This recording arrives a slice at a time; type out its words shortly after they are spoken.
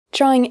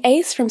Drawing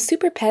Ace from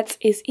Super Pets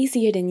is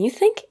easier than you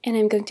think, and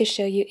I'm going to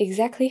show you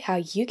exactly how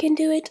you can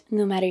do it,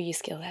 no matter your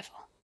skill level.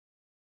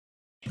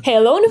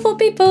 Hello wonderful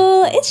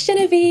people, it's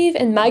Genevieve,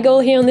 and my goal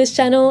here on this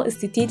channel is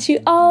to teach you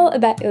all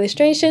about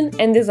illustration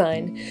and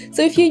design.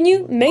 So if you're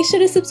new, make sure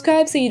to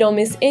subscribe so you don't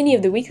miss any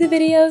of the weekly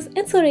videos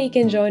and so that you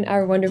can join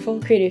our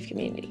wonderful creative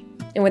community.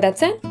 And with that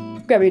said,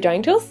 grab your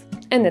drawing tools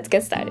and let's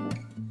get started.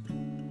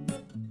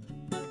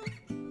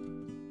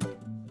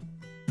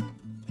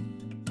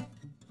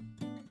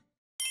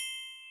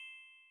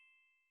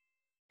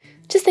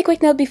 Just a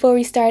quick note before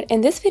we start.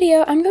 In this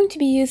video, I'm going to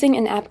be using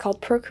an app called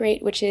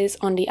Procreate, which is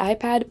on the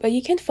iPad, but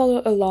you can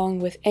follow along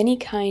with any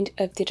kind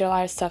of digital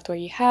art software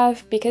you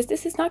have, because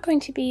this is not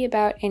going to be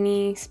about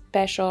any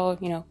special,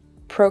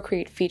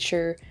 Procreate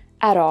feature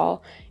at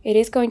all. It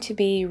is going to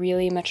be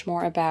really much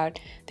more about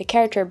the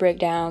character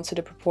breakdown, so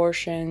the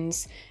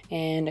proportions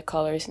and the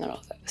colors and all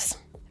of those.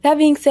 That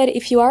being said,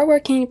 if you are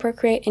working in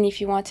Procreate and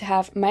if you want to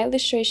have my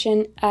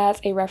illustration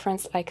as a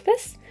reference like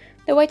this,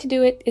 the way to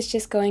do it is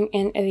just going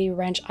in the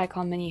wrench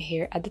icon menu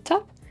here at the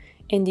top,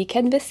 in the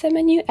canvas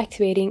menu,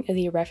 activating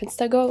the reference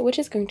toggle, which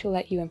is going to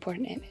let you import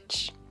an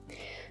image.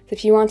 So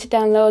if you want to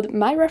download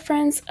my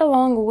reference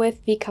along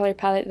with the color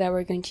palette that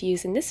we're going to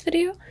use in this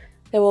video,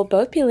 they will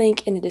both be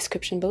linked in the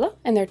description below,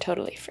 and they're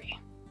totally free.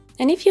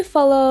 And if you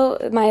follow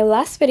my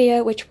last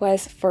video, which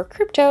was for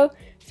crypto,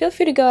 feel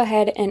free to go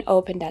ahead and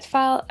open that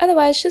file.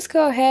 Otherwise, just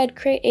go ahead,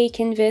 create a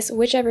canvas,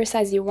 whichever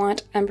size you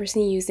want. I'm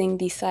personally using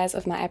the size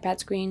of my iPad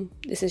screen.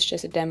 This is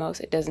just a demo,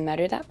 so it doesn't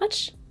matter that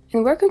much.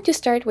 And we're going to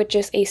start with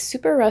just a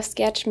super rough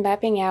sketch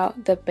mapping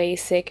out the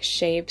basic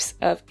shapes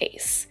of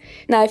Ace.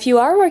 Now, if you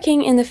are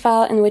working in the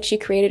file in which you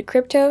created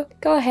crypto,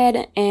 go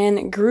ahead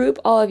and group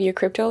all of your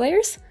crypto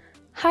layers,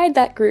 hide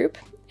that group,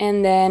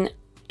 and then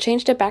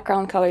change the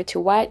background color to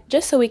white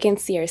just so we can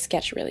see our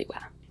sketch really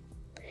well.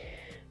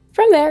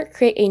 From there,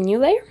 create a new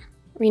layer,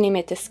 rename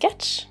it to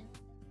Sketch,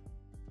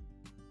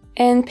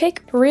 and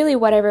pick really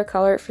whatever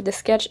color for the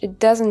sketch. It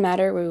doesn't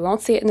matter, we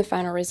won't see it in the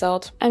final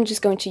result. I'm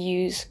just going to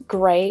use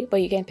gray,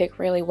 but you can pick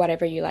really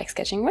whatever you like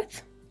sketching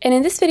with. And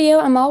in this video,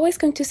 I'm always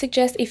going to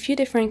suggest a few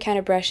different kind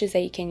of brushes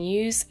that you can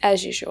use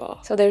as usual.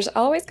 So there's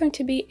always going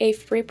to be a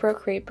free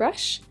Procreate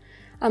brush.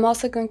 I'm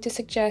also going to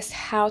suggest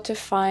how to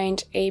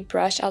find a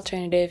brush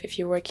alternative if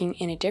you're working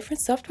in a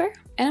different software.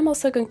 And I'm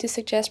also going to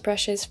suggest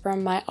brushes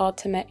from my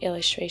Ultimate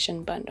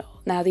Illustration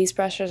bundle. Now, these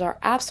brushes are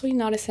absolutely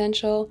not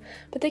essential,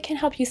 but they can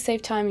help you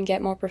save time and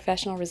get more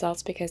professional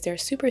results because they're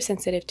super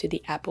sensitive to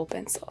the Apple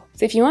Pencil.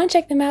 So if you want to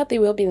check them out, they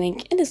will be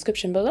linked in the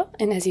description below.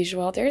 And as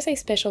usual, there's a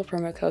special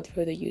promo code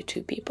for the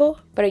YouTube people.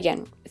 But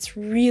again, it's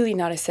really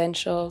not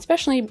essential,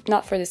 especially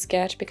not for the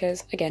sketch,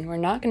 because again, we're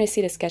not going to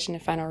see the sketch in the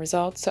final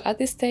result. So at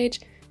this stage,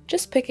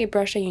 just pick a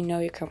brush that you know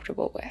you're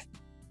comfortable with.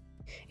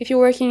 If you're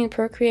working in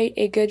Procreate,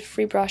 a good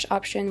free brush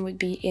option would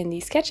be in the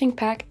sketching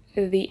pack,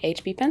 the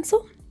HB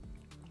pencil.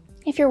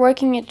 If you're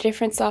working in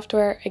different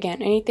software,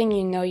 again, anything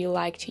you know you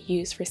like to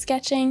use for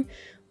sketching,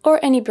 or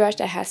any brush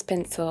that has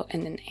pencil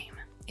in the name.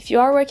 If you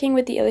are working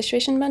with the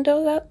illustration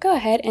bundle, though, go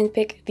ahead and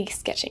pick the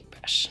sketching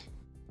brush.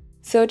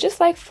 So just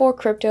like for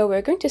crypto,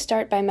 we're going to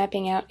start by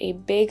mapping out a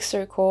big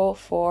circle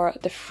for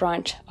the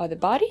front of the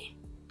body.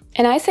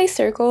 And I say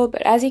circle,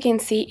 but as you can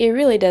see, it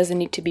really doesn't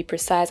need to be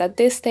precise. At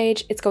this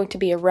stage, it's going to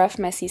be a rough,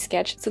 messy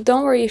sketch, so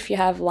don't worry if you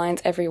have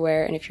lines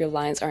everywhere and if your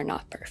lines are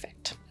not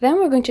perfect. Then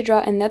we're going to draw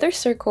another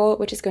circle,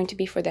 which is going to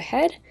be for the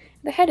head.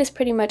 The head is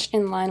pretty much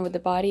in line with the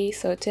body,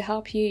 so to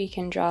help you, you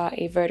can draw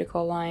a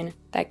vertical line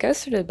that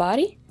goes through the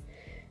body,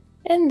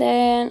 and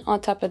then on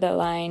top of the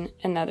line,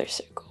 another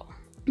circle.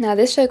 Now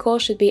this circle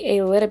should be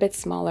a little bit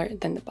smaller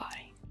than the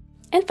body.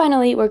 And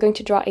finally, we're going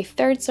to draw a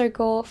third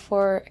circle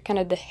for kind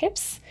of the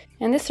hips.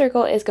 And this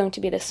circle is going to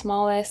be the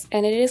smallest,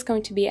 and it is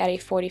going to be at a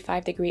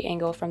 45-degree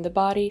angle from the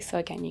body. So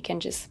again, you can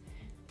just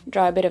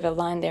draw a bit of a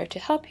line there to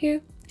help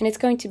you. And it's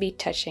going to be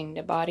touching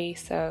the body,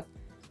 so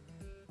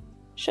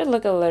should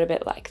look a little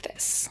bit like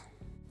this.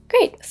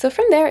 Great, so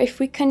from there, if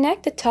we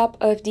connect the top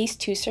of these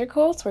two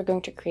circles, we're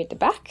going to create the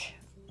back.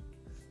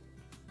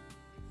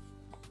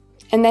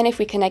 And then if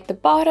we connect the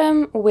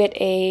bottom with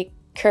a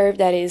curve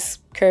that is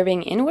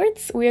curving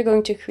inwards, we are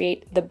going to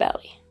create the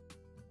belly.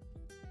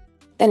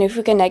 Then if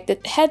we connect the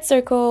head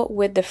circle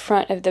with the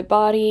front of the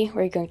body,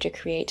 we're going to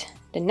create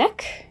the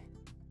neck.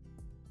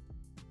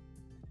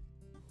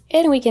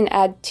 And we can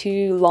add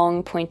two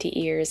long pointy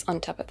ears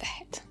on top of the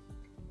head.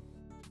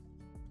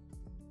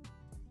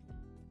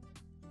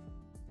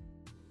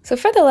 So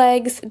for the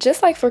legs,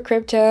 just like for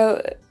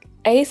crypto,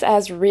 Ace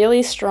has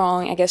really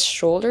strong,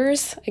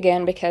 shoulders,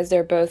 again, because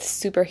they're both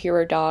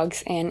superhero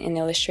dogs, and in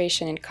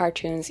illustration and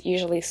cartoons,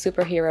 usually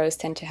superheroes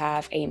tend to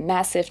have a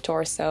massive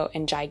torso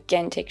and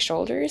gigantic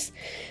shoulders.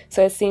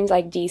 So it seems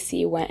like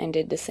DC went and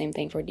did the same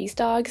thing for these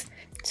dogs.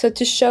 So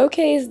to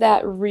showcase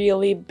that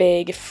really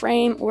big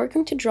frame, we're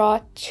going to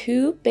draw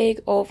two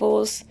big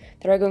ovals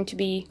that are going to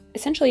be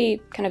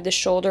essentially kind of the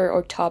shoulder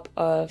or top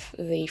of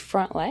the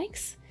front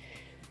legs.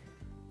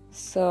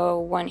 So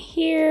one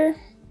here,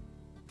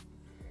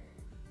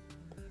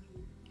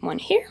 one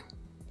here.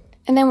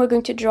 And then we're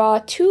going to draw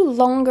two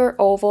longer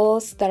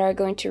ovals that are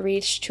going to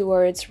reach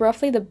towards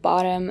roughly the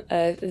bottom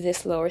of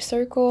this lower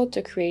circle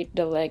to create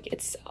the leg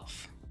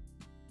itself.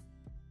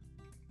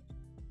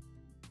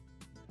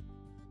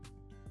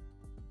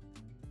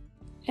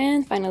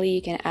 And finally,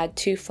 you can add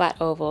two flat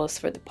ovals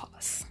for the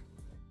paws.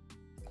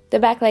 The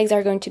back legs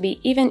are going to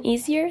be even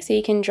easier, so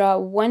you can draw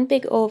one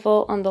big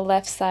oval on the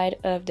left side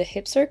of the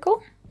hip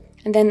circle,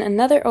 and then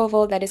another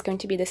oval that is going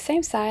to be the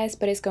same size,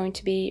 but is going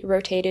to be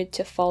rotated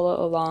to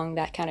follow along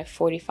that kind of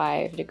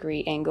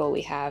 45-degree angle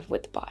we have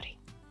with the body.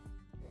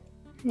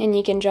 And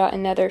you can draw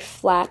another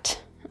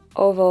flat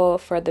oval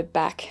for the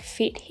back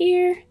feet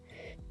here,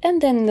 and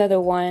then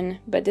another one,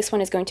 but this one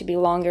is going to be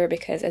longer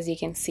because, as you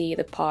can see,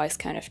 the paw is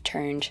kind of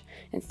turned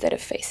instead of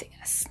facing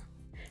us.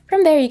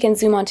 From there, you can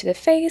zoom onto the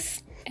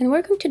face, and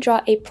we're going to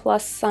draw a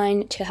plus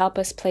sign to help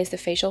us place the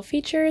facial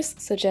features,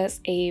 such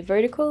as a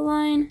vertical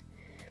line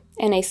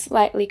and a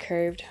slightly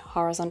curved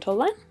horizontal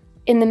line.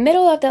 In the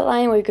middle of that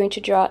line, we're going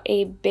to draw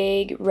a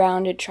big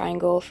rounded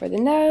triangle for the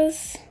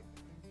nose,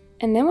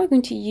 and then we're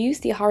going to use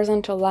the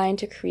horizontal line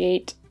to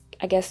create,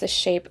 I guess, the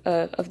shape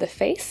of the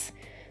face.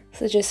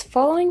 So just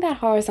following that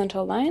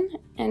horizontal line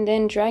and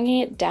then dragging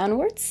it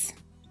downwards,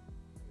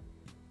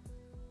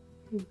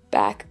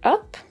 back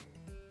up,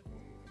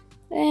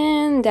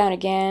 and down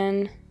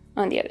again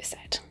on the other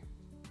side.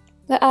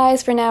 The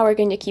eyes, for now, we're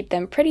going to keep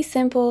them pretty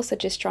simple, so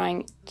just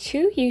drawing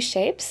two U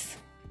shapes,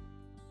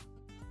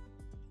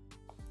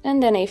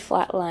 and then a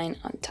flat line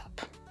on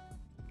top.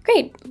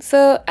 Great,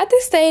 so at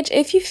this stage,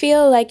 if you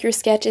feel like your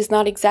sketch is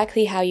not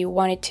exactly how you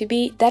want it to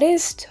be, that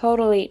is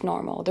totally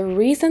normal. The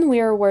reason we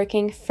are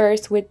working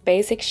first with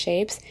basic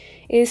shapes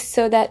is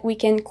so that we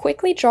can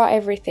quickly draw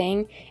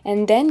everything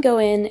and then go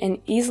in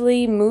and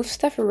easily move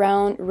stuff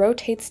around,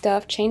 rotate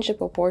stuff, change the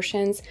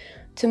proportions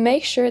to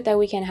make sure that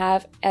we can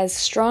have as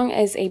strong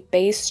as a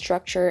base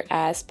structure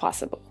as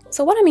possible.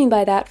 So what I mean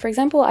by that, for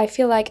example, I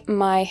feel like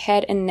my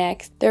head and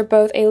neck, they're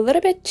both a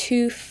little bit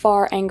too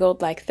far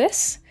angled like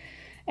this,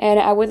 and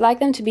I would like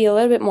them to be a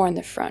little bit more in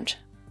the front.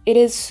 It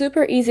is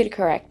super easy to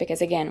correct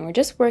because, again, we're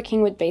just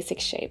working with basic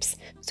shapes.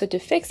 So to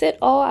fix it,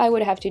 all I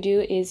would have to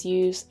do is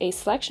use a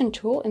selection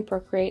tool in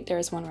Procreate.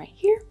 There's one right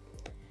here.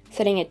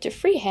 Setting it to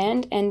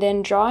freehand and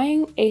then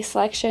drawing a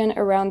selection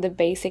around the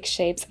basic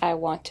shapes I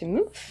want to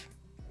move.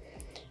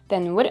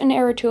 Then with an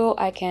arrow tool,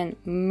 I can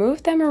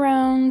move them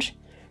around,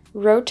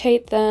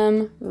 rotate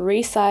them,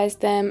 resize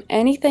them,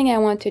 anything I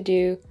want to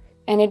do,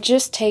 and it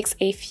just takes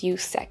a few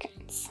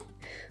seconds.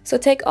 So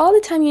take all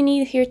the time you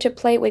need here to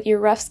play with your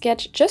rough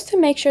sketch just to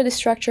make sure the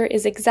structure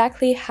is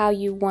exactly how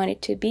you want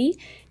it to be.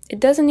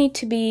 It doesn't need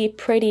to be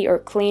pretty or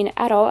clean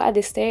at all at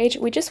this stage.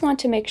 We just want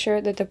to make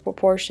sure that the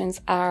proportions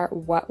are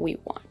what we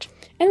want.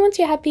 And once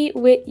you're happy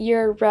with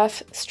your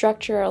rough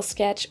structural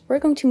sketch, we're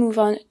going to move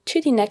on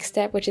to the next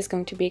step, which is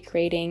going to be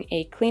creating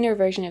a cleaner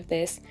version of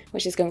this,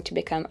 which is going to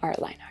become our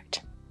line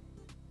art.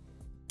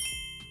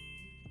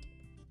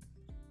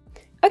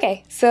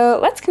 Okay, so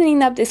let's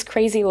clean up this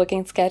crazy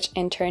looking sketch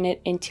and turn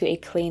it into a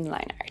clean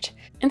line art.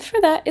 And for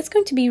that, it's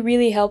going to be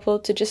really helpful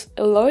to just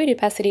lower the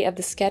opacity of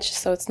the sketch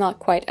so it's not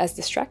quite as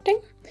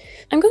distracting.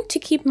 I'm going to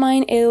keep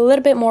mine a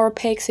little bit more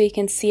opaque so you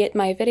can see it in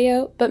my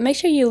video, but make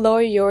sure you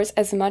lower yours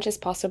as much as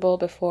possible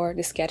before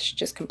the sketch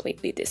just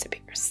completely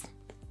disappears.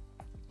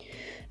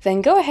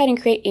 Then go ahead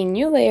and create a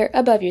new layer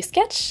above your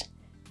sketch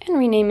and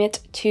rename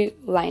it to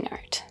line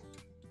art.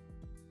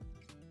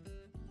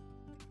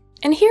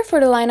 And here for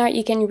the line art,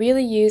 you can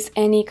really use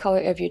any color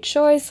of your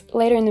choice.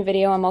 Later in the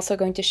video, I'm also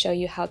going to show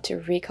you how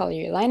to recolor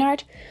your line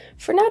art.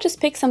 For now,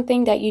 just pick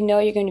something that you know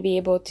you're going to be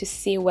able to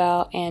see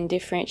well and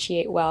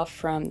differentiate well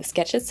from the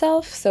sketch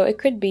itself. So it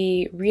could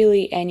be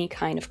really any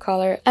kind of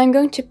color. I'm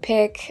going to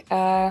pick,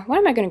 what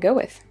am I going to go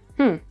with?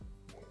 I'm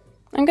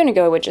going to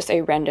go with just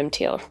a random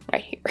teal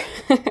right here.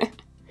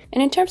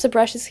 And in terms of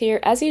brushes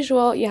here, as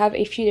usual, you have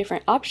a few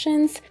different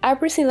options. I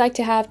personally like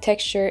to have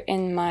texture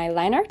in my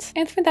line art.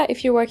 And for that,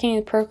 if you're working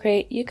in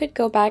Procreate, you could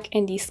go back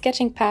in the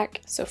sketching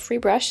pack, so free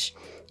brush,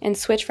 and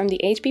switch from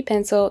the HB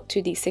pencil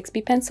to the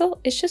 6B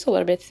pencil. It's just a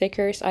little bit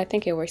thicker, so I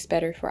think it works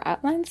better for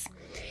outlines.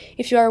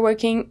 If you are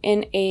working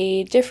in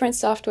a different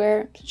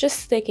software, just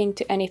sticking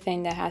to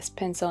anything that has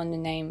pencil in the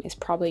name is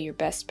probably your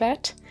best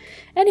bet.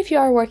 And if you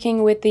are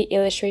working with the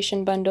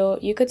illustration bundle,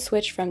 you could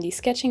switch from the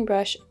sketching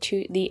brush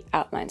to the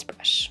outlines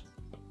brush.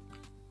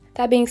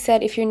 That being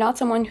said, if you're not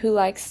someone who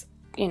likes,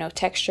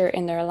 texture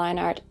in their line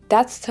art,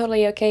 that's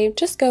totally okay.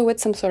 Just go with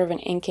some sort of an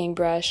inking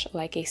brush,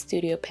 like a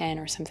studio pen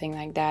or something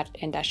like that,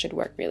 and that should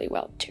work really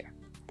well too.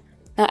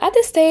 Now at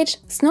this stage,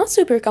 it's not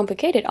super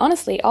complicated,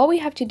 honestly. All we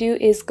have to do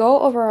is go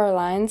over our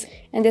lines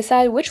and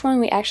decide which one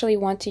we actually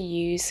want to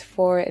use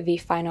for the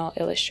final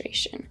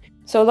illustration.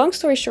 So long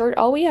story short,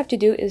 all we have to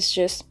do is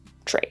just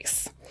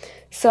trace.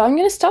 So I'm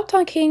going to stop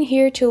talking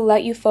here to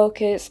let you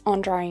focus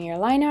on drawing your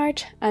line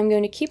art. I'm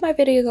going to keep my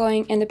video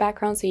going in the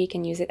background so you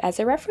can use it as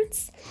a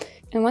reference.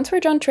 And once we're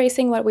done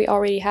tracing what we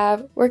already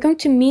have, we're going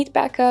to meet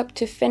back up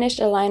to finish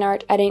the line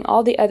art, adding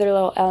all the other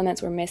little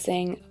elements we're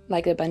missing,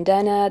 like the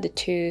bandana, the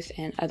tooth,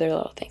 and other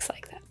little things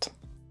like that.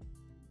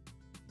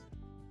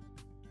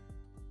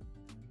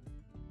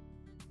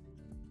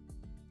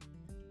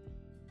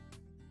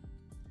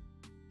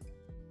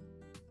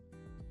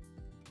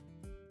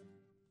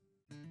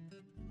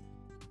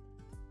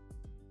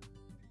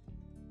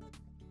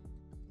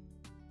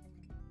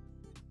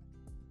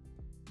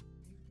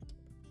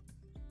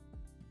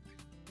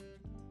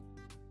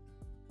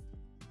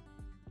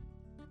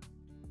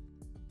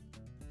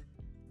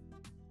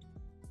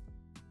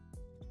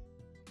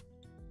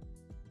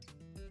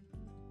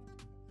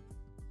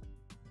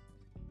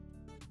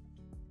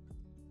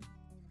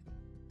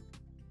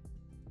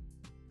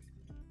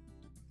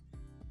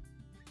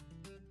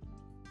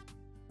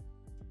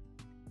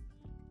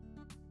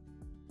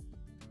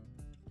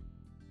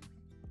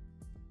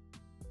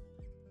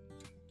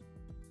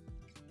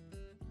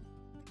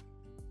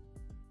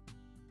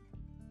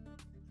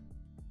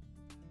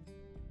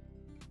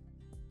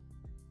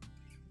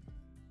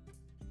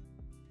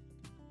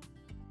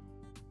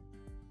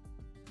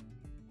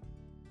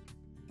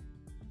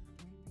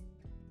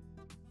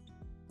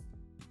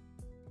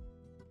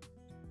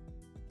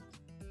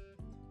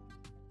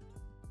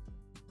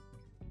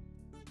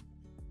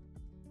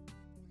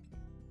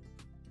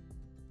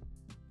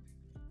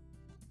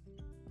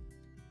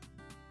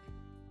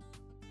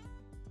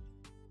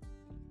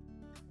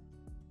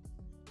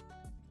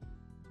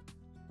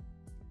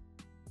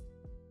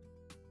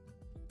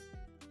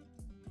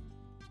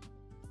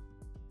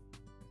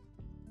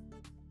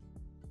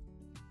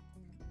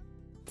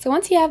 So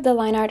once you have the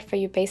line art for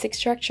your basic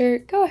structure,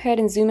 go ahead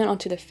and zoom in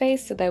onto the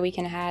face so that we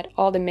can add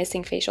all the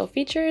missing facial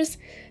features,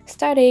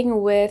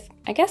 starting with,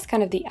 I guess,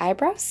 kind of the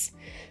eyebrows.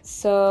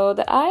 So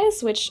the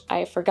eyes, which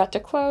I forgot to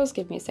close,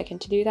 give me a second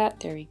to do that,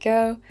 there we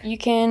go. You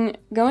can,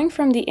 going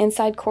from the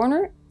inside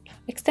corner,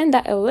 extend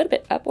that a little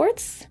bit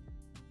upwards.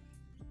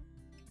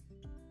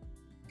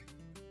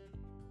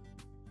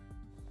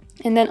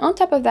 And then on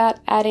top of that,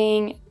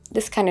 adding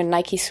this kind of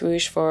Nike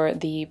swoosh for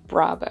the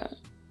brow bone.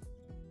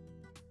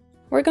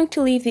 We're going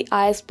to leave the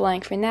eyes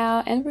blank for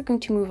now, and we're going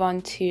to move on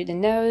to the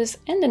nose.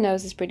 And the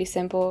nose is pretty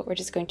simple. We're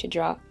just going to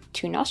draw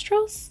 2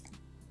 nostrils.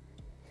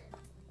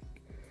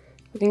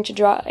 We're going to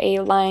draw a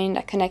line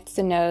that connects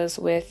the nose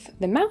with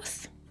the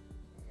mouth.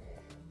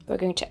 We're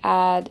going to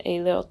add a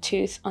little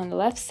tooth on the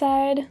left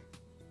side.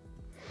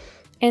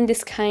 And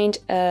this kind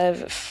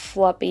of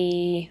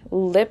floppy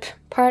lip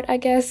part, I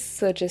guess.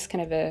 So just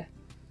kind of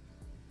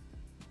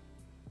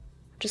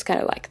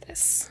like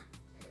this.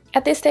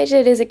 At this stage,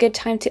 it is a good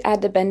time to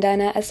add the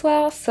bandana as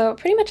well. So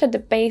pretty much at the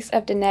base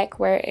of the neck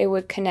where it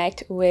would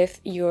connect with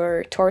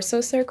your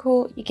torso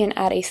circle, you can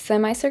add a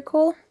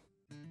semicircle.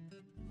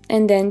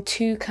 And then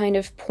 2 kind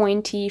of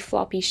pointy,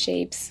 floppy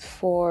shapes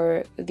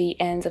for the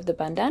ends of the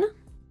bandana.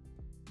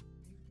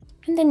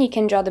 And then you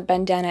can draw the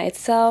bandana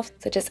itself,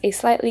 such as a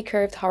slightly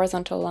curved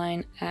horizontal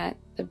line at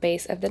the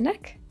base of the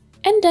neck.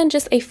 And then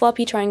just a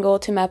floppy triangle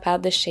to map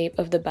out the shape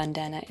of the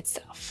bandana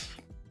itself.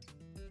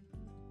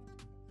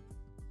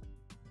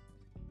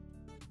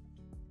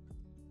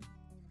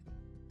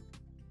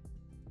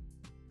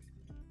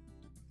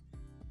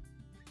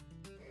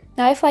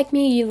 Now, if like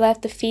me, you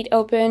left the feet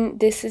open,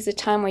 this is the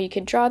time where you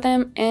could draw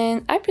them,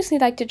 and I personally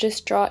like to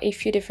just draw a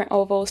few different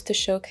ovals to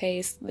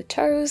showcase the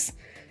toes.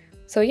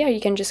 So yeah,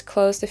 you can just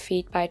close the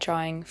feet by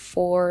drawing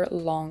 4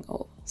 long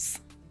ovals.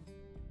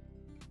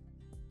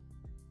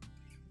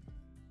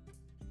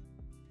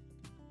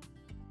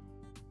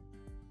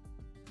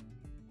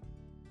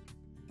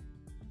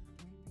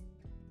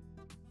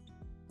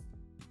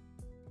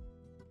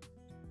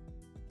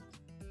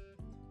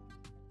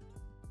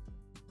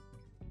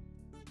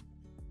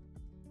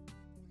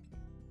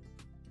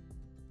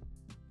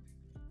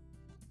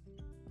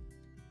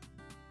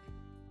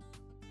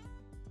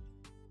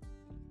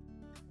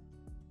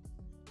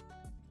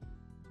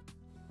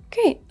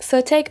 Great,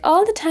 so take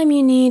all the time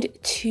you need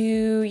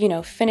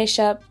to, finish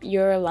up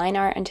your line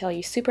art until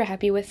you're super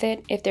happy with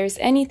it. If there's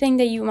anything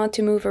that you want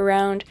to move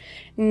around,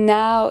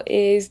 now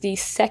is the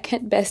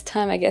second best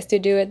time, I guess, to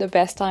do it. The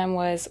best time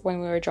was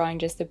when we were drawing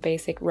just a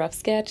basic rough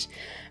sketch,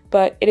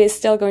 but it is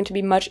still going to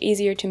be much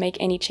easier to make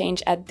any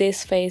change at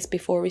this phase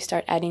before we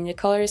start adding the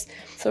colors.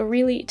 So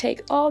really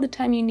take all the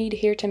time you need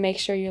here to make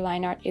sure your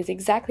line art is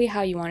exactly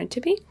how you want it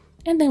to be,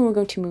 and then we're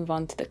going to move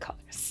on to the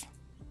colors.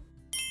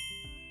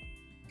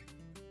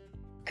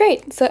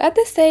 Great, so at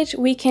this stage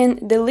we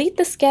can delete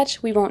the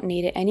sketch, we won't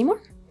need it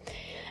anymore.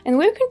 And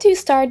we're going to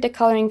start the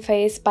coloring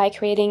phase by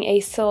creating a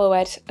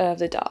silhouette of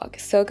the dog.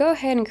 So go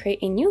ahead and create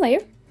a new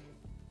layer,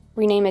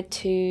 rename it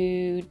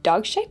to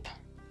dog shape.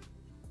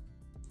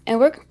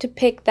 And we're going to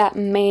pick that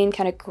main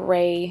kind of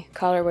gray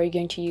color we're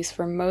going to use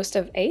for most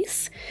of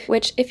Ace,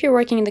 which if you're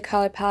working in the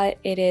color palette,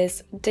 it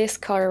is this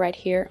color right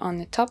here on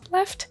the top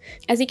left.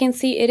 As you can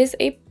see, it is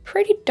a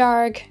pretty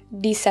dark,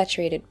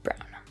 desaturated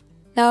brown.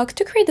 Now,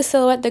 to create the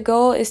silhouette, the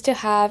goal is to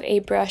have a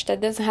brush that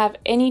doesn't have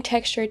any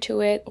texture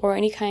to it or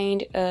any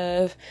kind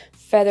of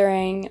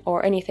feathering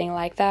or anything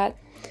like that.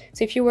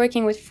 So if you're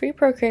working with free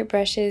Procreate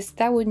brushes,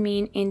 that would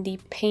mean in the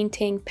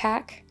painting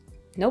pack,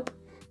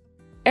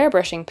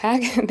 airbrushing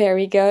pack, there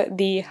we go,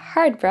 the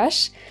hard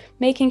brush,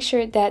 making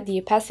sure that the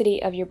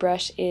opacity of your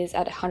brush is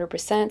at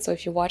 100%. So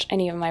if you watch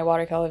any of my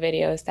watercolor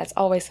videos, that's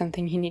always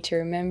something you need to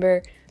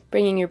remember,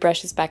 bringing your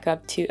brushes back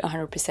up to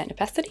 100%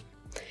 opacity.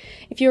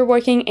 If you're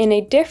working in a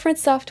different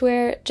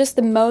software, just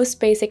the most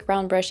basic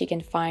round brush you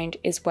can find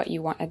is what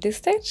you want at this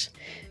stage.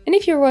 And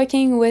if you're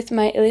working with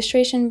my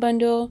illustration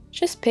bundle,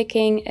 just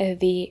picking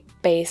the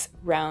base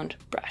round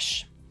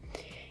brush.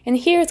 And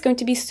here it's going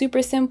to be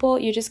super simple.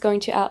 You're just going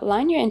to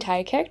outline your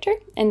entire character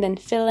and then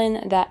fill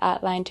in that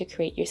outline to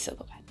create your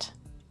silhouette.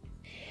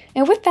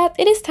 And with that,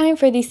 it is time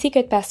for the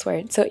secret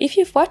password. So if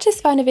you've watched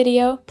this final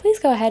video, please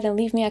go ahead and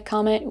leave me a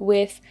comment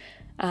with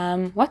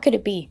what could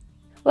it be?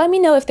 Let me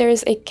know if there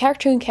is a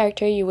cartoon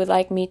character you would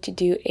like me to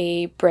do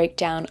a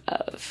breakdown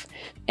of.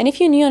 And if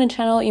you're new on the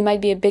channel, you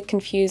might be a bit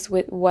confused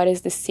with what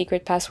is the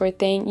secret password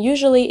thing.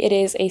 Usually it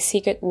is a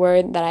secret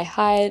word that I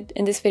hide,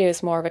 and this video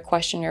is more of a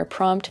question or a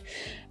prompt.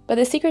 But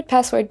the secret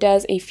password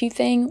does a few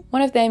things.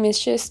 One of them is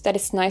just that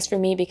it's nice for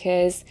me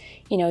because,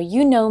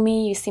 you know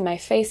me, you see my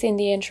face in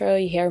the intro,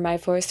 you hear my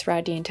voice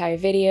throughout the entire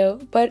video,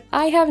 but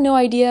I have no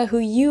idea who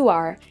you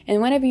are.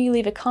 And whenever you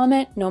leave a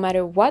comment, no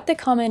matter what the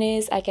comment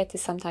is, I get to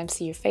sometimes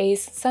see your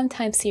face,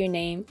 sometimes see your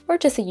name, or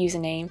just a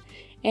username.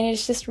 And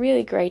it's just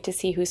really great to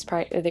see who's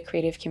part of the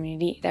creative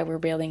community that we're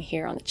building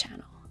here on the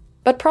channel.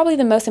 But probably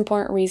the most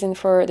important reason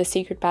for the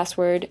secret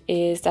password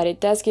is that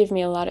it does give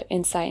me a lot of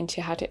insight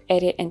into how to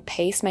edit and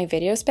pace my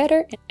videos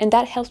better, and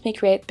that helps me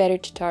create better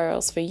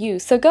tutorials for you.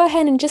 So go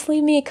ahead and just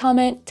leave me a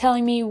comment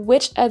telling me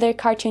which other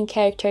cartoon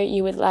character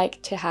you would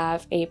like to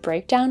have a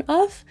breakdown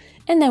of,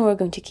 and then we're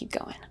going to keep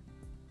going.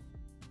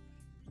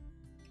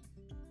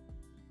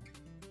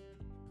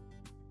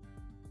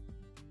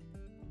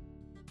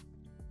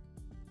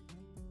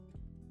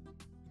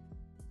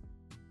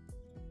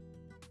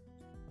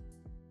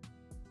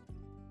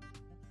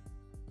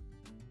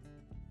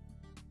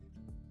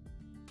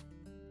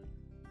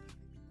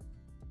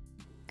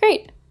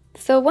 Great!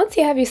 So once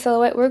you have your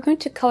silhouette, we're going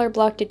to color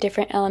block the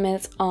different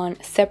elements on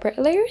separate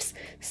layers,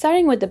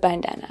 starting with the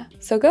bandana.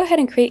 So go ahead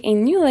and create a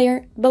new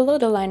layer below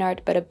the line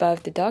art but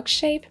above the dog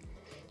shape.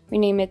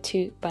 Rename it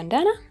to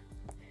bandana.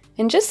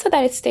 And just so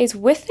that it stays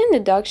within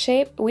the dog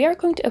shape, we are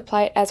going to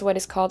apply it as what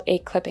is called a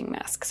clipping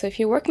mask. So if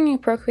you're working in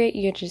Procreate,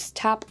 you just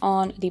tap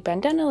on the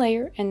bandana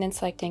layer and then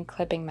selecting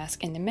clipping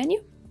mask in the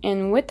menu.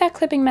 And with that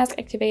clipping mask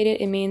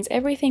activated, it means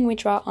everything we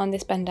draw on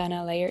this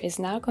bandana layer is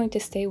now going to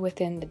stay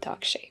within the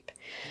dog shape.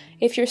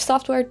 If your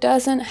software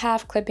doesn't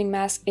have clipping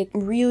mask, it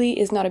really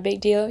is not a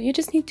big deal. You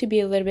just need to be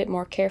a little bit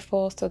more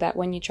careful so that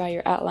when you draw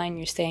your outline,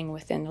 you're staying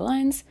within the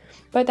lines.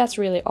 But that's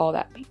really all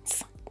that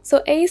means.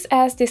 So Ace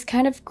has this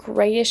kind of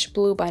grayish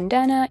blue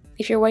bandana.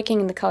 If you're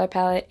working in the color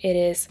palette, it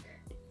is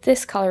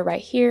this color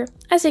right here.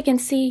 As you can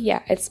see,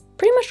 yeah, it's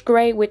pretty much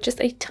gray with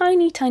just a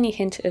tiny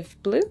hint of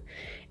blue.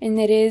 And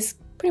it is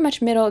pretty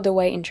much middle of the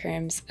way in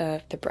terms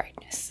of the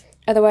brightness.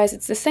 Otherwise,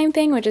 it's the same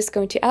thing. We're just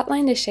going to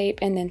outline the shape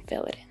and then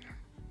fill it in.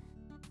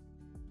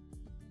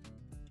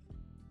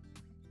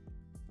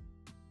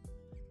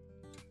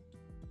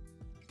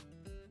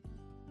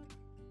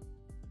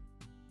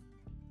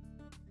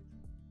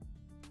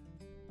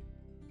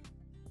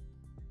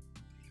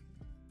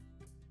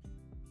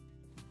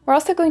 We're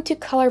also going to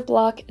color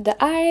block the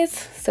eyes,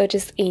 so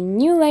just a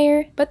new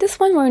layer, but this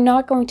one we're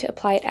not going to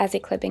apply it as a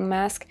clipping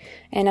mask,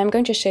 and I'm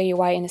going to show you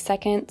why in a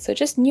second. So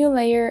just new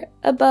layer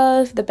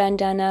above the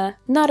bandana,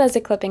 not as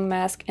a clipping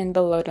mask, and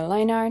below the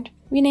line art.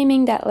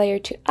 Renaming that layer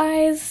to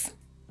eyes,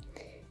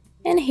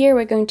 and here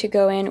we're going to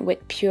go in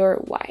with pure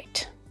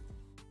white.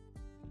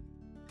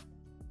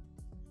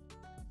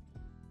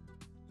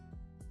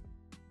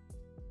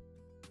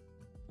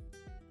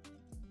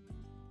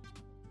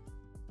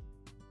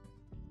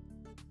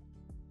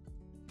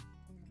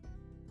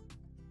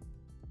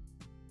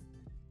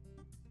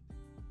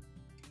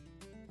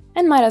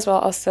 And might as well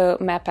also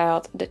map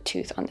out the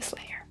tooth on this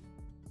layer.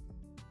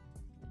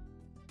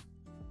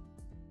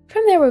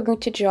 From there, we're going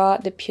to draw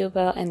the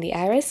pupil and the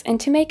iris, and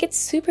to make it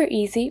super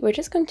easy, we're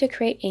just going to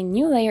create a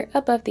new layer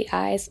above the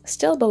eyes,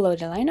 still below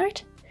the line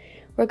art.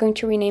 We're going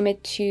to rename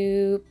it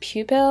to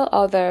pupil,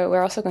 although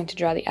we're also going to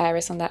draw the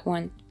iris on that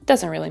one. It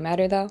doesn't really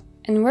matter though.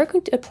 And we're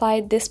going to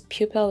apply this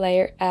pupil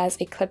layer as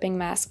a clipping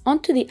mask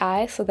onto the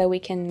eye so that we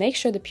can make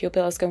sure the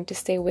pupil is going to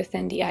stay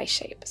within the eye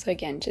shape. So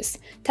again, just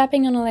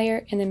tapping on a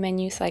layer in the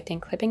menu, selecting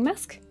clipping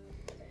mask.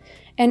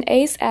 And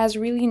Ace has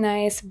really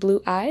nice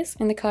blue eyes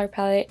in the color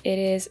palette. It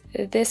is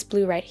this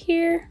blue right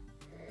here,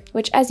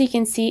 which as you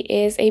can see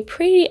is a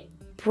pretty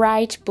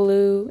bright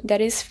blue that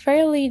is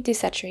fairly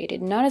desaturated.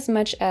 Not as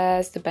much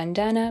as the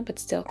bandana, but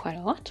still quite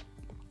a lot.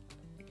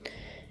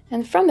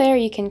 And from there,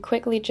 you can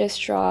quickly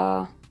just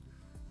draw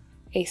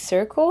a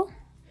circle,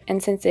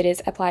 and since it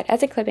is applied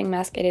as a clipping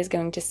mask, it is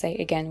going to stay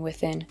again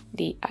within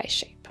the eye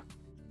shape.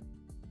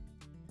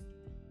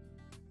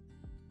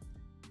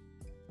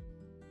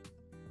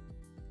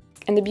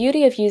 And the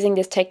beauty of using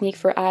this technique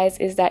for eyes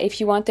is that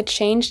if you want to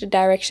change the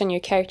direction your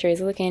character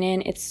is looking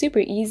in, it's super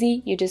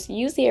easy. You just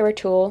use the arrow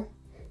tool,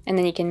 and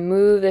then you can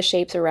move the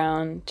shapes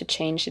around to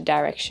change the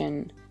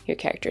direction your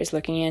character is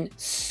looking in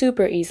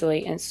super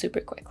easily and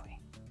super quickly.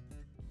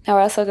 Now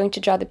we're also going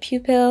to draw the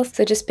pupils,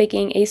 so just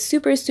picking a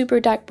super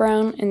dark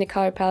brown in the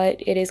color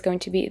palette, it is going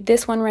to be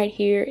this one right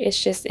here.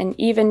 It's just an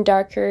even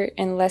darker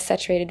and less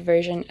saturated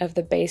version of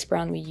the base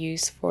brown we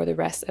use for the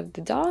rest of the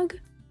dog.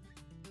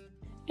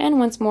 And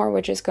once more,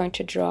 we're just going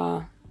to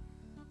draw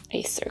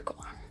a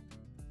circle.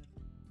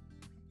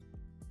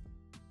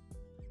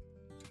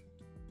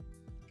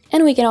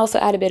 And we can also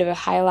add a bit of a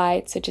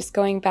highlight, so just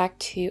going back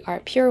to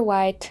our pure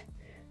white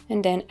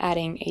and then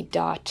adding a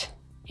dot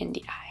in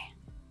the eye.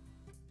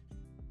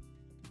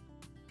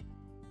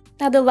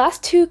 Now the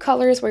last two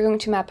colors we're going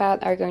to map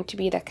out are going to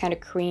be that kind of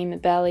cream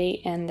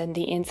belly and then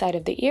the inside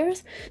of the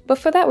ears. But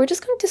for that, we're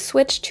just going to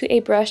switch to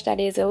a brush that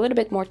is a little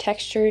bit more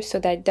textured so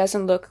that it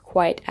doesn't look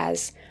quite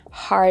as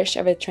harsh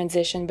of a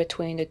transition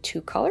between the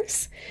two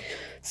colors.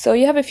 So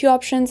you have a few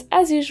options.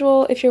 As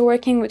usual, if you're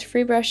working with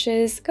free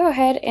brushes, go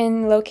ahead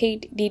and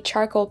locate the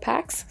charcoal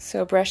packs,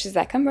 so brushes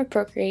that come with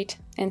Procreate,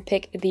 and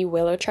pick the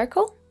Willow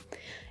Charcoal.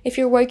 If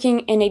you're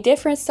working in a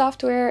different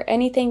software,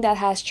 anything that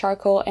has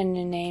charcoal in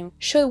the name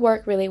should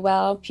work really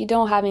well. If you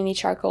don't have any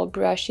charcoal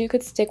brush, you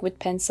could stick with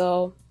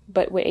pencil,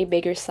 but with a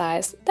bigger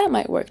size, that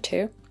might work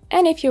too.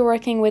 And if you're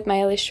working with my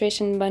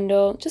illustration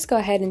bundle, just go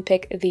ahead and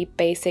pick the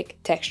basic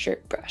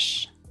texture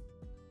brush.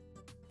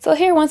 So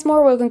here once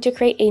more we're going to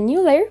create a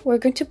new layer. We're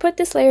going to put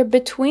this layer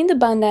between the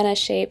bandana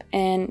shape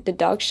and the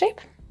dog shape.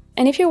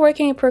 And if you're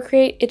working in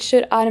Procreate, it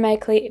should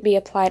automatically be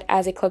applied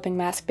as a clipping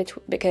mask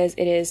because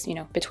it is,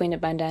 between the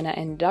bandana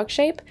and the dog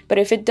shape. But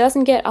if it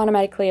doesn't get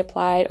automatically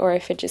applied, or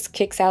if it just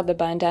kicks out the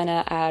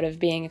bandana out of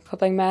being a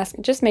clipping mask,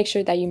 just make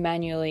sure that you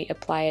manually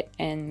apply it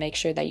and make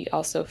sure that you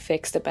also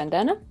fix the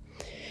bandana.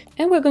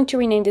 And we're going to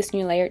rename this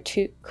new layer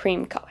to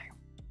cream color.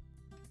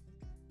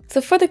 So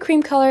for the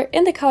cream color,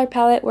 in the color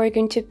palette, we're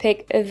going to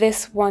pick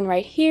this one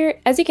right here.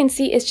 As you can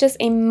see, it's just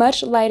a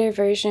much lighter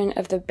version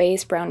of the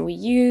base brown we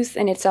used,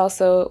 and it's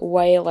also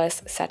way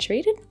less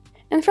saturated.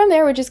 And from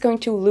there, we're just going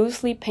to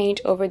loosely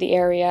paint over the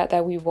area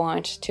that we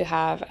want to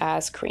have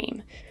as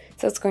cream.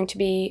 So it's going to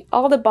be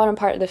all the bottom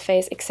part of the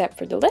face except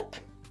for the lip.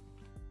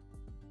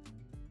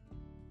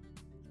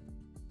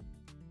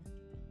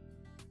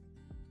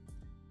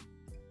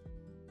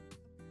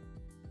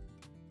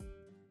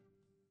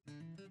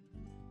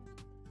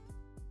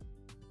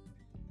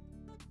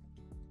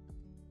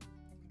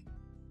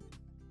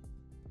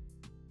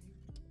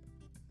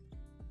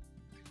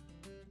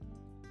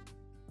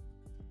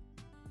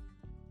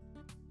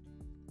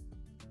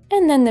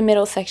 And then the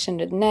middle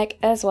section of the neck,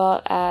 as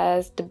well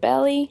as the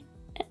belly.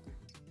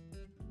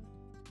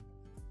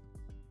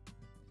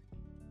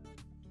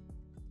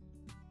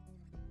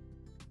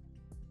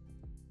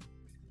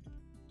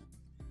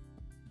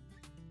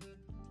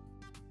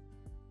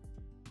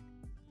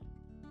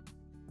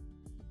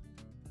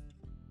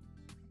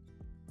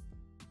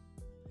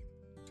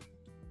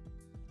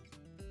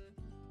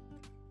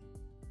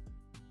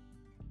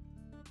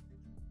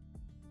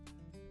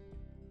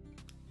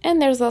 And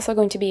there's also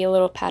going to be a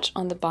little patch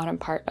on the bottom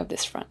part of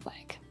this front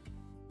leg.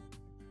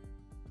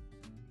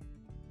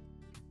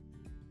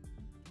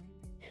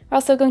 We're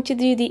also going to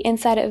do the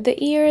inside of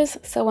the ears,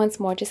 so once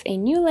more just a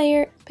new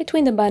layer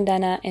between the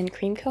bandana and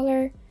cream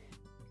color.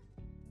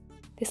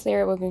 This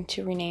layer we're going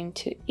to rename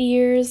to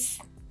ears.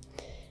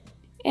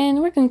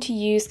 And we're going to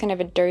use kind of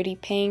a dirty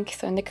pink,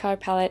 so in the color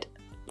palette,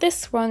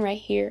 this one right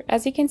here,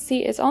 as you can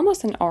see, is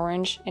almost an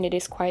orange and it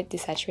is quite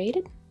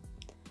desaturated.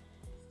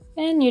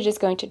 And you're just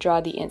going to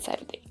draw the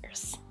inside of the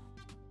ears.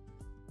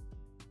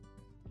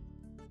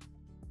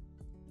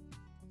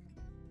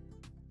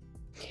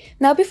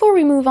 Now before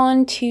we move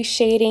on to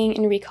shading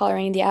and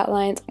recoloring the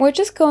outlines, we're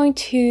just going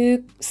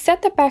to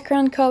set the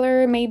background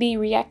color, maybe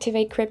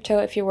reactivate crypto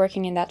if you're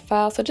working in that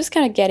file, so just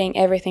kind of getting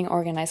everything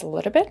organized a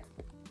little bit.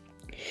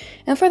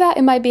 And for that,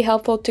 it might be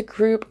helpful to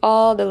group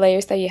all the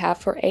layers that you have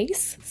for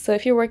Ace. So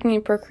if you're working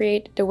in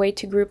Procreate, the way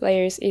to group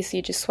layers is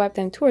you just swipe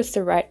them towards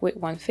the right with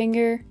one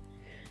finger.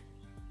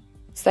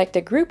 Select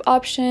the group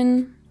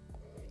option,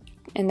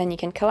 and then you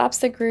can collapse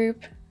the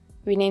group,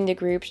 rename the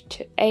group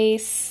to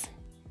Ace.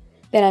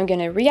 Then I'm going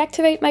to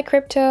reactivate my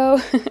crypto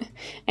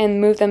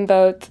and move them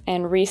both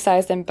and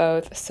resize them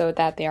both so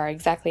that they are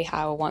exactly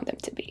how I want them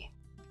to be.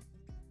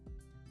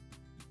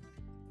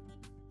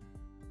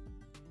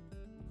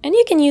 And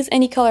you can use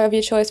any color of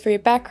your choice for your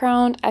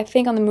background. I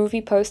think on the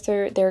movie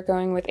poster they're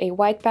going with a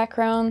white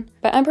background,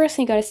 but I'm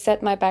personally going to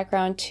set my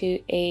background to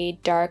a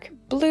dark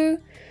blue.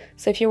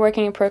 So if you're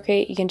working in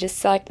Procreate, you can just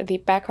select the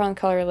background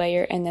color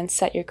layer and then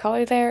set your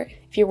color there.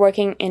 If you're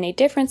working in a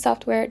different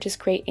software, just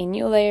create a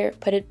new layer,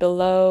 put it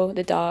below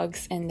the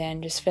dogs, and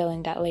then just fill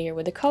in that layer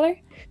with the color.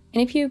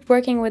 And if you're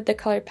working with the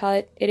color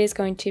palette, it is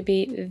going to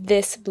be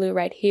this blue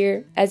right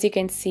here. As you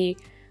can see,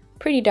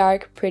 pretty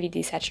dark, pretty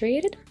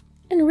desaturated.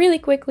 And really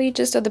quickly,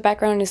 just so the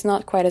background is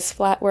not quite as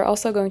flat, we're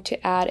also going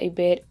to add a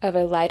bit of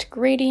a light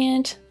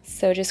gradient.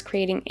 So just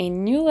creating a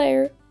new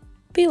layer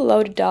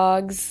below the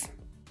dogs.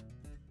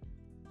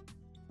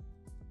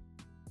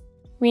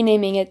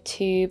 Renaming it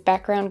to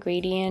background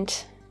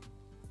gradient.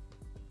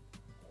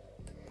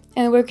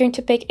 And we're going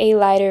to pick a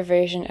lighter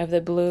version of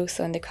the blue,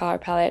 so in the color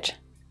palette,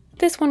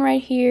 this one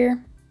right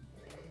here.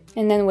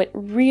 And then with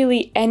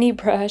really any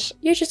brush,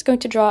 you're just going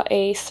to draw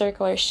a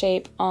circular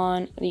shape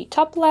on the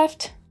top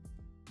left,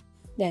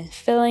 then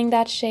filling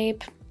that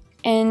shape,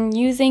 and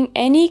using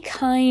any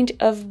kind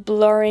of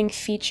blurring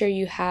feature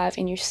you have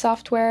in your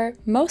software.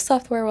 Most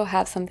software will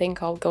have something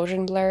called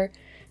Gaussian blur.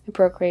 In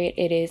Procreate,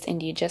 it is in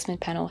the adjustment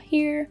panel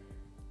here.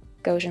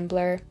 Gaussian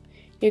blur.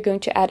 You're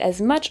going to add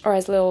as much or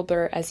as little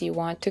blur as you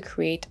want to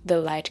create the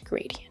light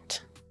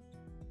gradient.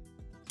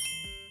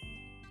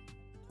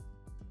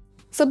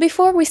 So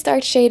before we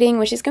start shading,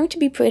 which is going to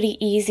be pretty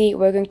easy,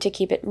 we're going to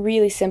keep it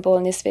really simple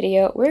in this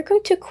video. We're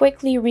going to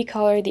quickly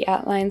recolor the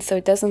outline so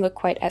it doesn't look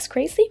quite as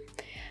crazy.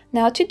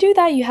 Now to do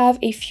that, you have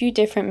a few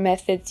different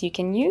methods you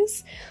can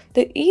use.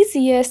 The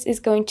easiest is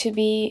going to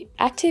be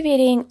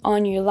activating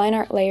on your line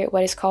art layer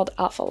what is called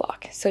alpha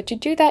lock. So to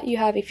do that, you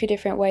have a few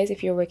different ways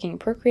if you're working in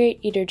Procreate,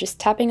 either just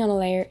tapping on a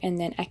layer and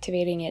then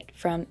activating it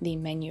from the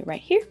menu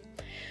right here.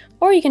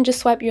 Or you can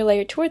just swipe your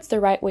layer towards the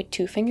right with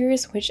 2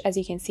 fingers, which as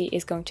you can see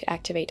is going to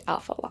activate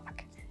alpha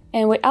lock.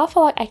 And with alpha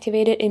lock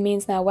activated, it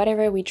means now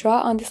whatever we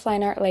draw on this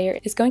line art layer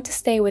is going to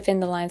stay within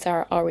the lines that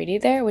are already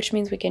there, which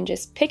means we can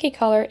just pick a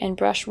color and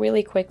brush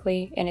really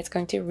quickly and it's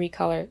going to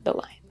recolor the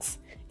lines.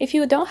 If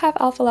you don't have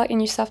Alpha Lock in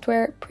your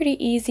software, pretty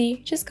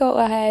easy. Just go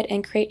ahead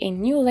and create a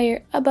new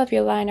layer above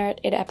your line art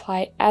and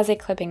apply it as a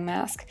clipping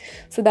mask.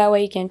 So that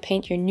way you can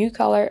paint your new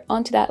color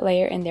onto that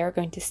layer and they're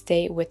going to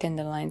stay within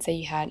the lines that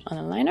you had on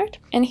the line art.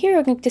 And here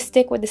we're going to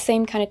stick with the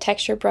same kind of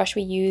texture brush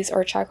we use,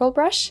 or charcoal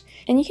brush.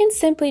 And you can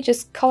simply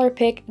just color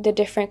pick the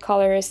different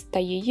colors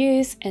that you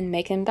use and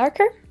make them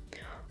darker.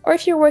 Or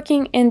if you're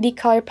working in the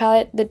color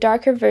palette, the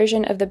darker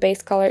version of the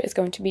base color is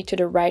going to be to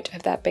the right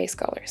of that base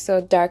color. So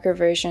darker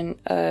version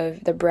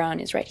of the brown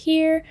is right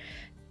here,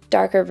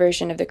 darker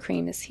version of the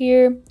cream is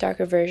here,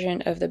 darker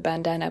version of the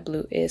bandana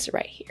blue is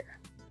right here.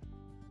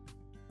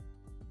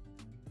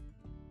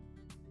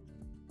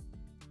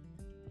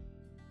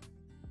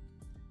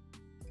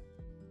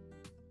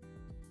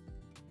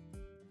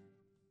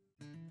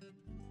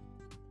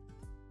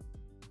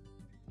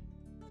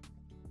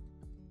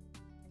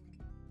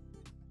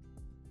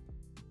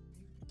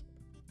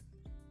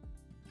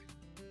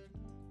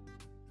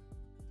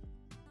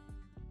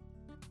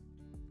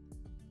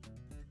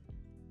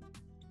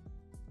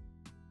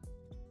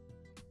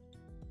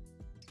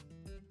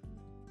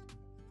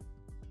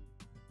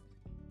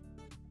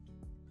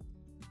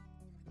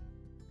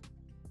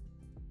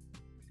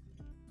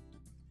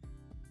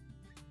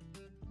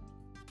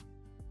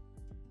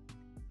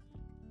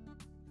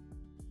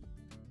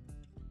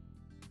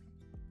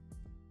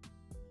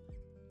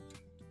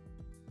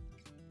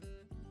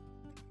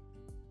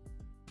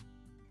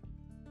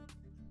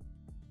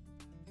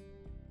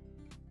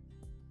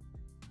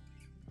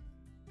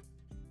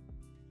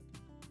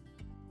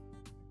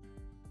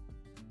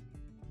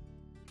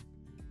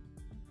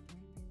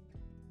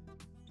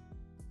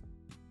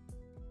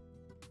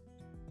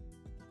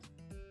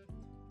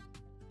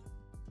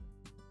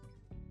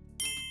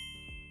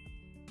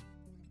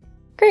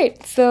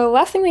 Great, so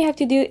last thing we have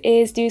to do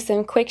is do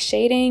some quick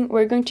shading.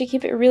 We're going to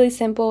keep it really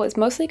simple. It's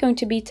mostly going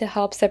to be to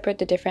help separate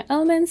the different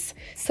elements.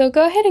 So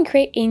go ahead and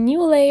create a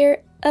new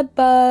layer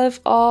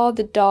above all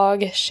the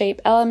dog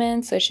shape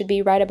elements. So it should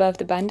be right above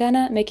the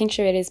bandana, making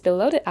sure it is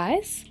below the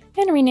eyes.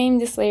 And rename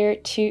this layer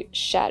to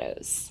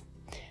shadows.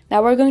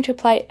 Now we're going to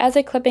apply it as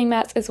a clipping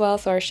mask as well,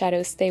 so our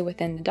shadows stay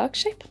within the dog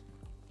shape.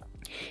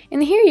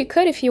 And here you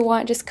could, if you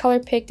want, just color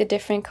pick the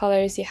different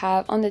colors you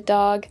have on the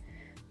dog,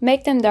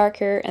 make them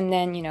darker, and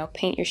then, you know,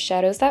 paint your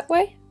shadows that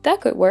way.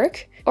 That could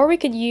work. Or we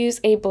could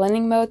use a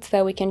blending mode so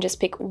that we can just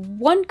pick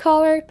one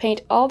color,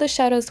 paint all the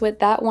shadows with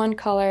that one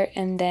color,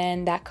 and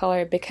then that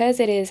color, because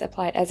it is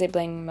applied as a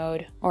blending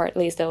mode, or at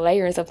least the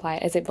layer is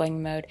applied as a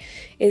blending mode,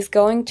 is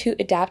going to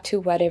adapt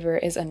to whatever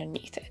is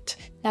underneath it.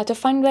 Now to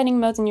find blending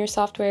modes in your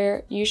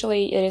software,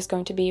 usually it is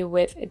going to be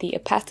with the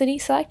opacity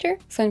selector.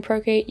 So in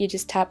Procreate, you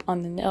just tap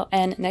on the little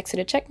N next to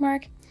the check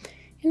mark.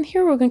 And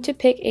here we're going to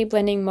pick a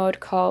blending mode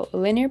called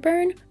Linear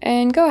Burn,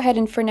 and go ahead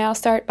and for now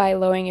start by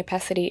lowering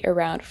opacity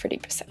around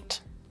 40%.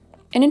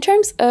 And in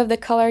terms of the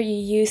color you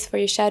use for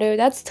your shadow,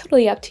 that's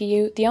totally up to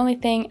you. The only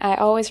thing I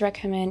always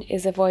recommend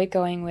is avoid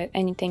going with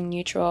anything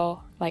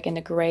neutral, like in the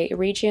gray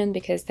region,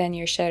 because then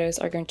your shadows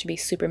are going to be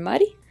super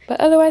muddy. But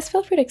otherwise,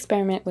 feel free to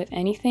experiment with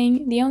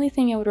anything. The only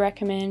thing I would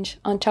recommend,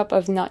 on top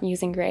of not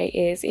using gray,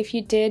 is if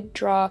you did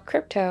draw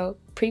crypto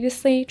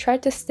previously, try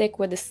to stick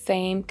with the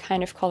same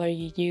kind of color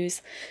you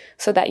use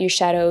so that your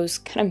shadows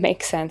kind of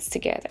make sense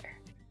together.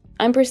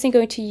 I'm personally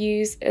going to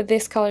use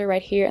this color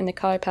right here in the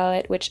color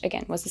palette, which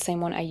again was the same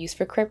one I used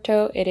for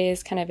crypto. It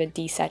is kind of a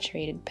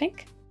desaturated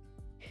pink.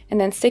 And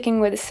then sticking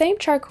with the same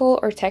charcoal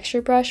or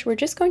texture brush, we're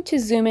just going to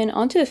zoom in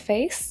onto the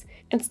face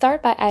and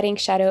start by adding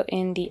shadow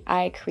in the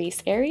eye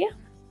crease area.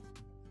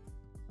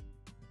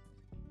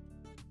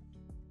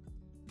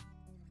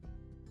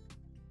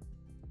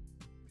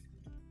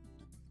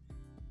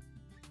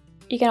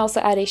 You can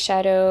also add a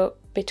shadow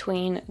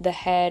between the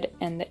head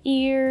and the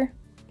ear.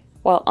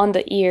 Well, on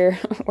the ear,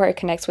 where it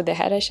connects with the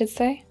head, I should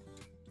say.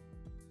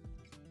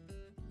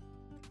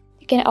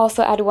 You can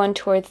also add one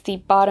towards the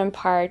bottom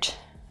part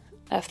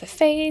of the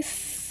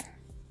face,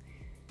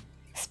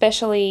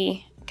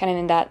 especially kind of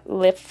in that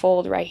lip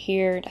fold right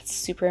here. That's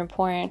super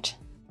important.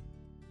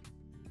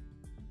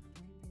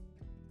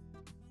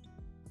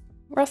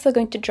 We're also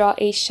going to draw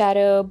a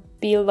shadow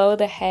below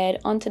the head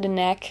onto the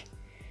neck,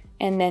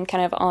 and then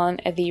kind of on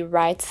the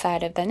right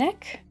side of the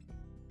neck.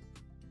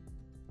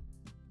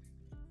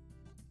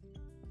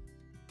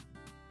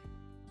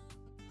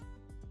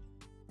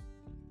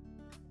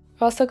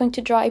 We're also going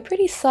to draw a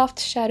pretty soft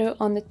shadow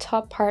on the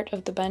top part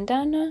of the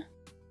bandana.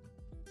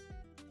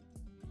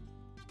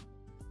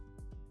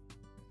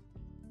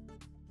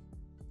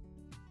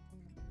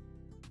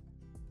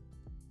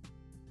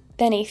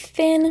 Then a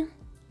thin,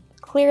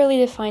 clearly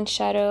defined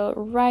shadow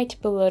right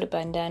below the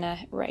bandana,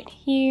 right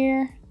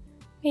here.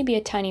 Maybe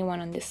a tiny one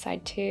on this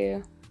side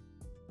too.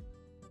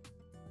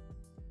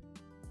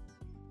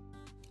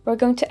 We're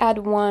going to add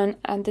one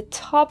at the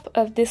top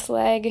of this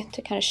leg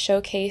to kind of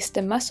showcase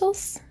the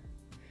muscles.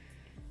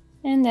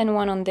 And then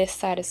one on this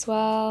side as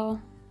well.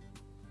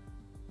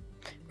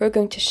 We're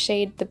going to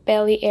shade the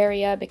belly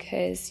area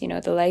because, you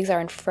know, the legs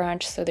are in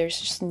front, so there's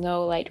just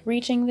no light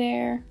reaching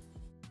there.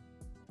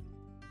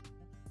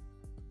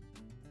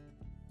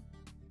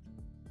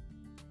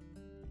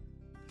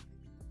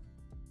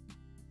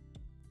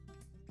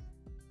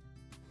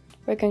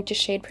 we're going to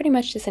shade pretty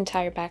much this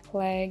entire back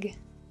leg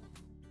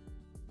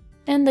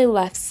and the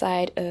left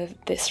side of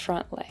this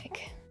front leg.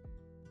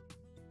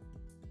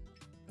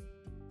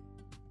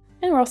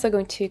 And we're also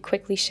going to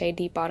quickly shade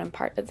the bottom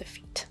part of the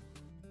feet.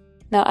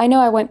 Now, I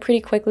know I went pretty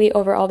quickly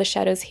over all the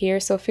shadows here,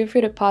 so feel free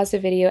to pause the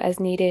video as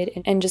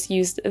needed and just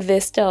use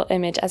this still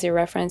image as your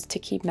reference to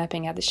keep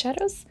mapping out the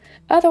shadows.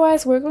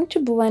 Otherwise, we're going to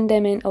blend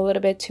them in a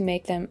little bit to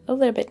make them a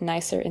little bit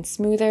nicer and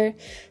smoother.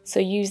 So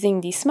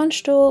using the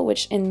smudge tool,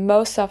 which in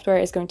most software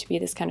is going to be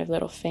this kind of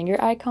little finger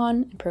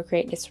icon, and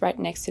Procreate is right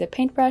next to the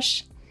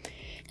paintbrush,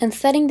 and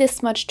setting this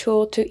smudge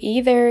tool to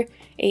either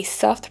a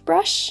soft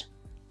brush,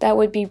 that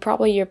would be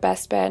probably your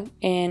best bet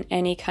in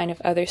any kind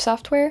of other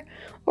software,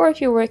 or if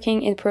you're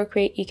working in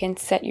Procreate, you can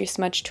set your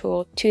smudge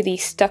tool to the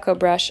stucco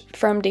brush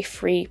from the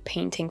free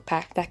painting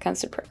pack that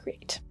comes with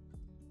Procreate.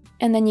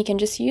 And then you can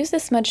just use the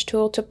smudge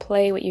tool to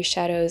play with your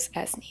shadows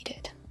as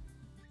needed.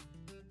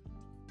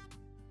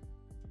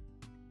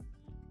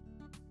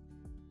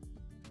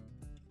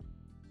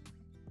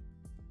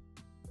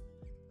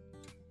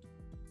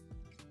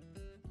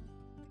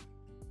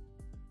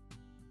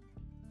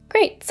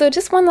 Great, so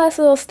just one last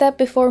little step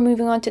before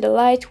moving on to the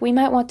light, we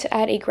might want to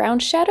add a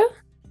ground shadow.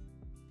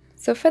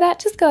 So for that,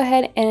 just go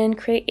ahead and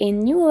create a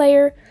new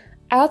layer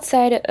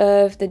outside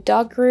of the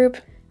dog group,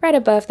 right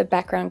above the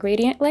background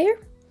gradient layer.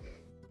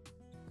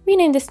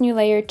 Rename this new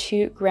layer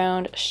to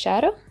ground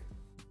shadow.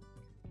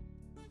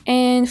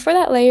 And for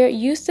that layer,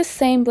 use the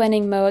same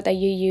blending mode that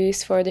you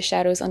use for the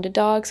shadows on the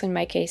dog, so in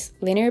my case,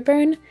 linear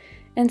burn,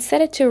 and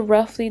set it to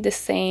roughly the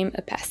same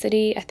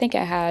opacity. I think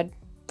I had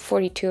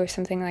 42 or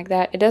something like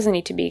that. It doesn't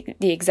need to be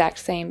the exact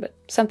same, but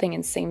something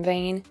in the same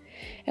vein.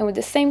 And with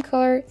the same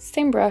color,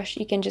 same brush,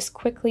 you can just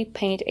quickly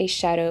paint a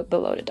shadow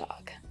below the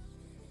dog.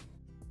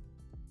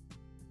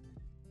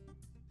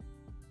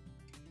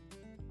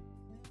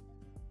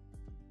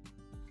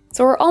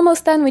 So we're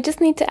almost done. We just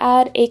need to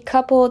add a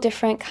couple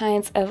different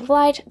kinds of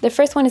light. The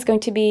first one is going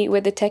to be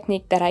with the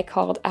technique that I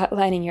called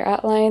outlining your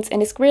outlines,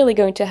 and it's really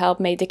going to help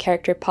make the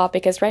character pop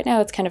because right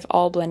now it's kind of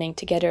all blending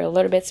together a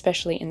little bit,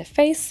 especially in the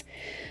face.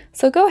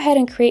 So go ahead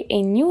and create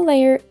a new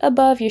layer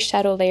above your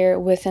shadow layer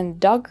within the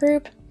dog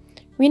group.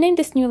 Rename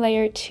this new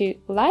layer to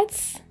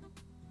lights,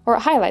 or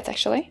highlights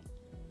actually.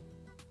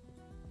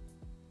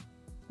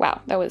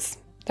 Wow, that was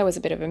a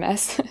bit of a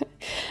mess.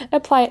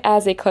 Apply it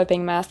as a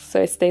clipping mask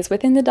so it stays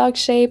within the dog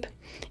shape.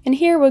 And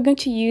here we're going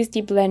to use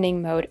the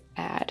blending mode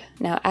add.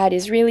 Now add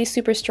is really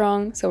super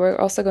strong, so we're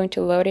also going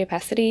to lower the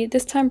opacity,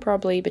 this time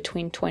probably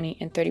between 20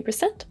 and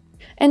 30%.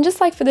 And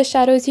just like for the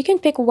shadows, you can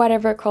pick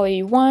whatever color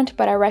you want,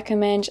 but I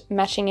recommend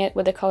matching it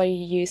with the color you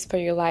use for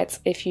your lights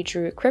if you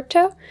drew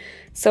crypto.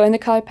 So in the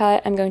color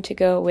palette, I'm going to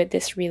go with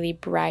this really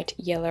bright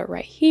yellow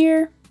right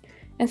here.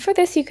 And for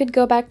this, you could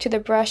go back to the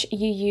brush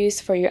you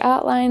use for your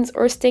outlines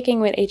or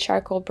sticking with a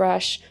charcoal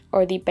brush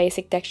or the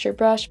basic texture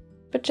brush,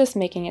 but just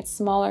making it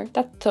smaller.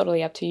 That's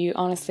totally up to you.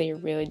 Honestly,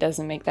 it really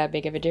doesn't make that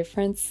big of a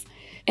difference.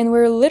 And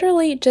we're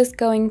literally just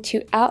going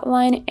to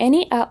outline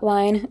any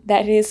outline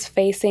that is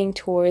facing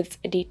towards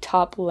the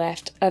top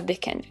left of the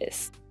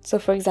canvas. So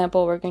for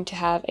example, we're going to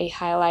have a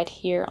highlight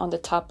here on the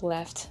top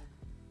left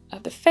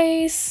of the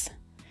face,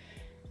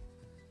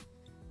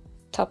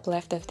 top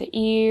left of the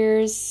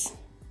ears.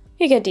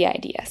 You get the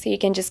idea. So you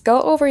can just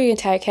go over your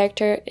entire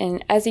character,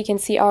 and as you can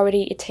see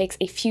already, it takes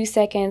a few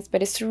seconds,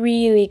 but it's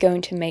really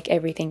going to make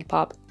everything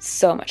pop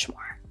so much more.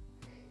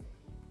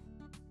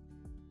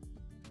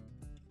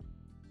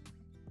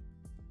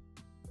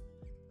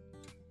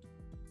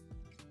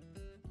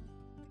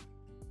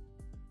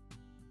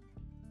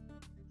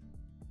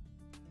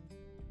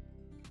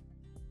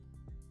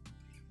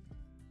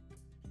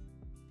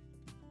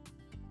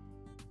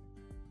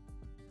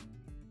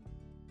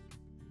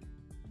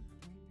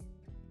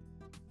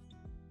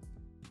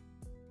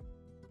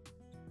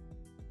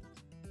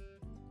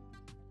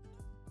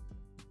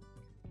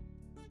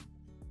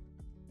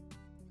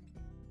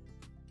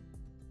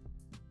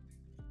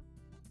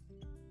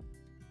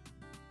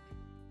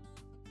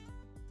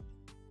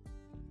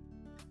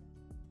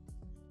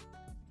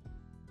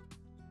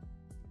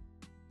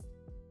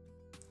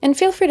 And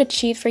feel free to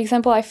cheat. For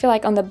example, I feel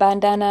like on the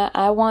bandana,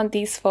 I want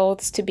these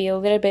folds to be a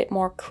little bit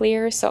more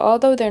clear. So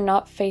although they're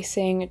not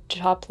facing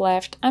top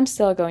left, I'm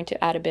still going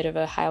to add a bit of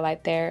a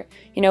highlight there.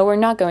 You know, we're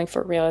not going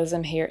for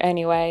realism here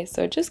anyway.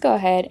 So just go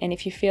ahead, and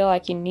if you feel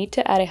like you need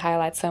to add a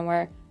highlight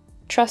somewhere,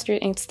 trust your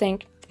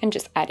instinct and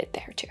just add it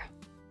there too.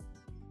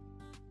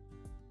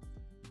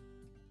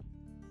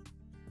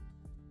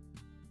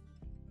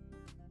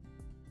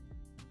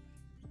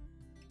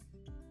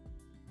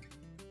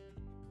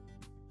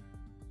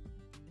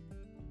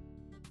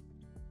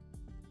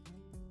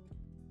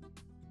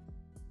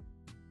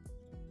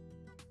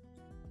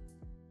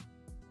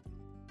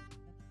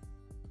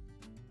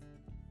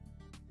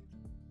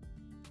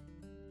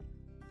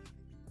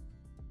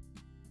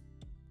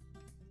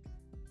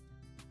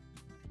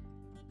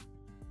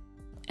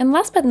 And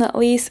last but not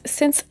least,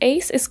 since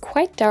Ace is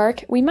quite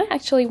dark, we might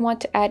actually want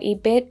to add a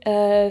bit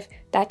of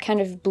that kind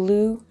of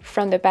blue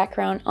from the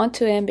background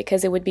onto him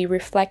because it would be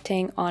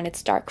reflecting on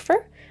its dark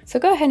fur. So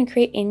go ahead and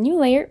create a new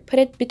layer, put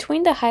it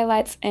between the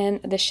highlights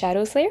and the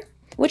shadows layer,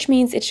 which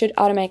means it should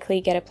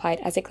automatically get applied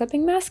as a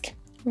clipping mask.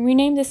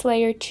 Rename this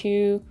layer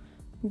to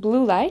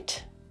Blue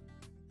Light.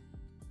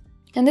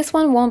 And this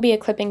one won't be a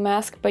clipping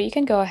mask, but you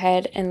can go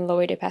ahead and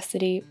lower the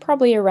opacity,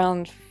 probably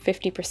around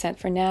 50%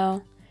 for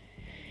now.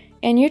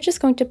 And you're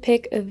just going to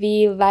pick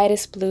the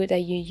lightest blue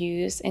that you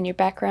use in your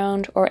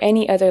background, or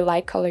any other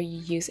light color you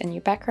use in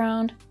your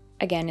background.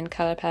 Again, in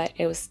color palette,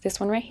 it was this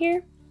one right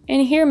here.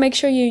 And here, make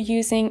sure you're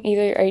using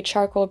either a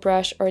charcoal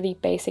brush or the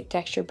basic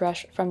texture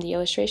brush from the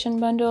illustration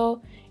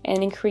bundle,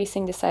 and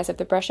increasing the size of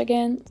the brush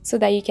again, so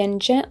that you can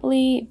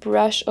gently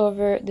brush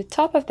over the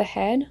top of the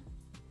head,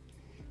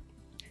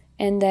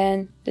 and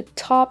then the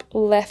top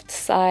left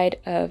side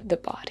of the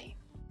body.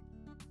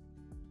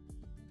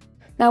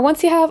 Now,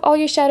 once you have all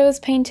your shadows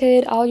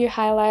painted, all your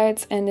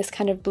highlights, and this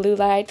kind of blue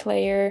light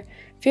layer,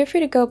 feel free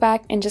to go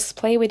back and just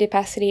play with the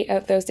opacity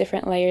of those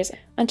different layers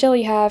until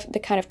you have the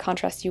kind of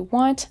contrast you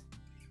want.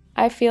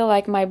 I feel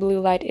like my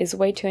blue light is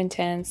way too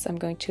intense. I'm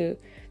going to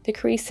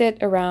decrease it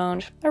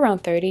around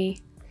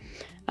 30.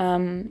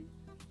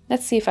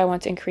 Let's see if I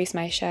want to increase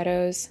my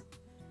shadows.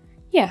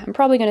 Yeah, I'm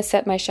probably going to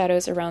set my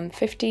shadows around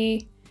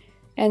 50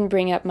 and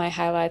bring up my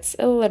highlights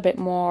a little bit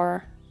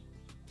more,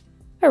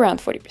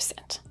 around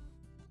 40%.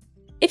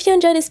 If you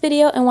enjoyed this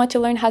video and want to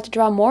learn how to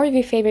draw more of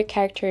your favorite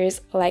characters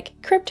like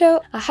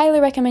Crypto, I highly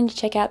recommend you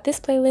check out this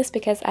playlist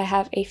because I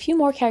have a few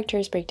more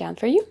characters breakdown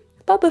for you.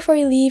 But before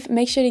you leave,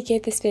 make sure to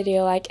give this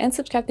video a like and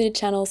subscribe to the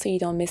channel so you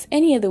don't miss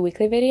any of the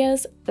weekly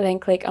videos. Then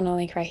click on the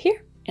link right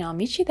here and I'll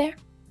meet you there.